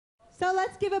So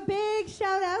let's give a big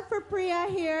shout out for Priya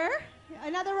here.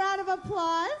 Another round of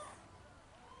applause.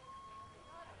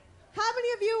 How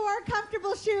many of you wear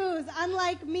comfortable shoes,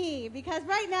 unlike me? Because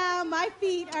right now, my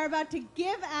feet are about to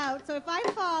give out. So if I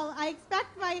fall, I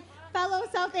expect my fellow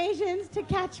South Asians to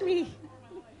catch me.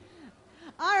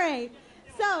 All right.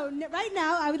 So right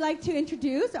now, I would like to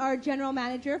introduce our general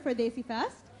manager for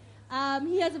desiFest.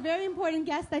 He has a very important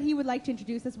guest that he would like to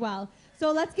introduce as well.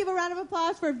 So let's give a round of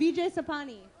applause for Vijay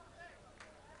Sappani.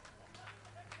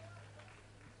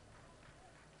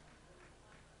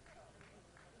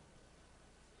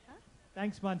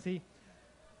 Thanks, Mansi.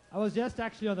 I was just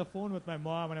actually on the phone with my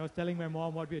mom, and I was telling my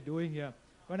mom what we're doing here.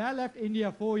 When I left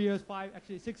India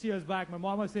 6 years back, my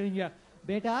mom was saying here,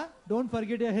 Beta, don't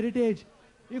forget your heritage.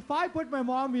 If I put my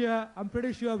mom here, I'm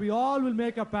pretty sure we all will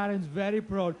make our parents very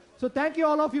proud. So thank you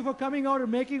all of you for coming out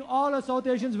and making all our South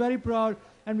Asians very proud.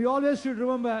 And we always should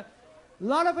remember, a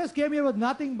lot of us came here with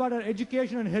nothing but our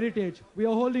education and heritage. We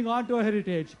are holding on to our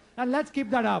heritage. And let's keep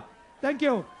that up. Thank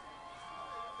you.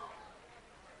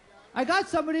 I got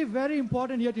somebody very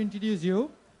important here to introduce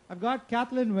you. I've got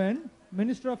Kathleen Wynne,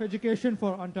 Minister of Education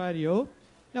for Ontario.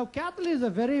 Now, Kathleen is a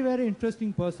very, very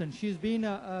interesting person. She's been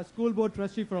a school board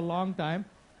trustee for a long time.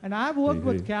 And I've worked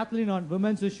with Kathleen on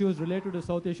women's issues related to the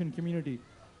South Asian community.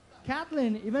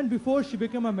 Kathleen, even before she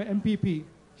became an MPP,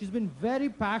 she's been very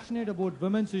passionate about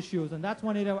women's issues, and that's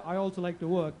one area I also like to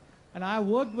work. And I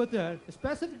worked with her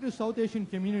specific to South Asian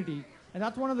community, and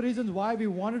that's one of the reasons why we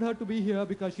wanted her to be here,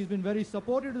 because she's been very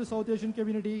supportive to the South Asian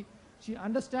community. She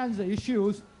understands the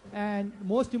issues, and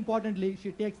most importantly,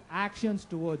 she takes actions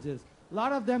towards this. A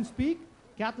lot of them speak.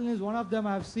 Kathleen is one of them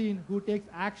I've seen who takes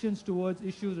actions towards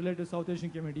issues related to South Asian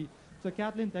community. So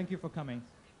Kathleen, thank you for coming.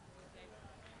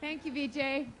 Thank you,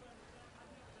 Vijay.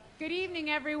 Good evening,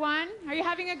 everyone. Are you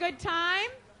having a good time?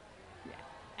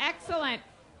 Excellent.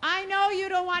 I know you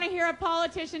don't want to hear a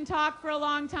politician talk for a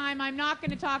long time. I'm not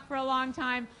going to talk for a long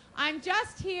time. I'm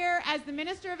just here as the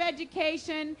Minister of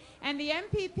Education and the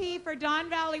MPP for Don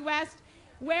Valley West,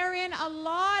 wherein a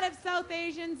lot of South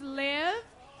Asians live,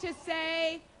 to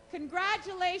say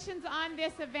congratulations on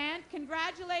this event.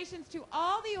 Congratulations to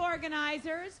all the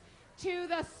organizers, to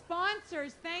the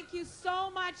sponsors. Thank you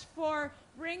so much for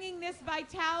bringing this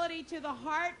vitality to the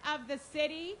heart of the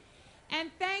city. And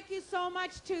thank you so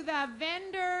much to the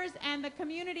vendors and the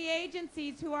community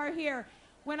agencies who are here.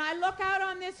 When I look out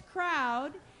on this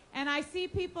crowd and I see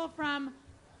people from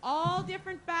all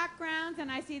different backgrounds,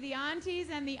 and I see the aunties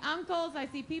and the uncles, I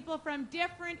see people from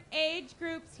different age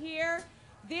groups here.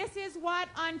 This is what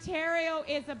Ontario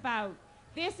is about.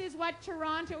 This is what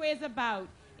Toronto is about,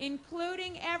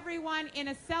 including everyone in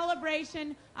a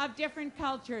celebration of different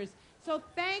cultures. So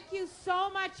thank you so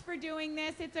much for doing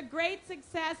this. It's a great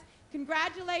success.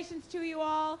 Congratulations to you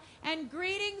all, and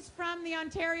greetings from the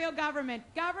Ontario government.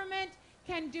 Government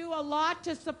can do a lot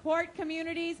to support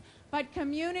communities, but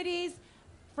communities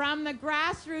from the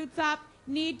grassroots up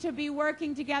need to be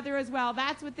working together as well.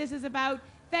 That's what this is about.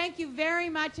 Thank you very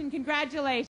much, and congratulations.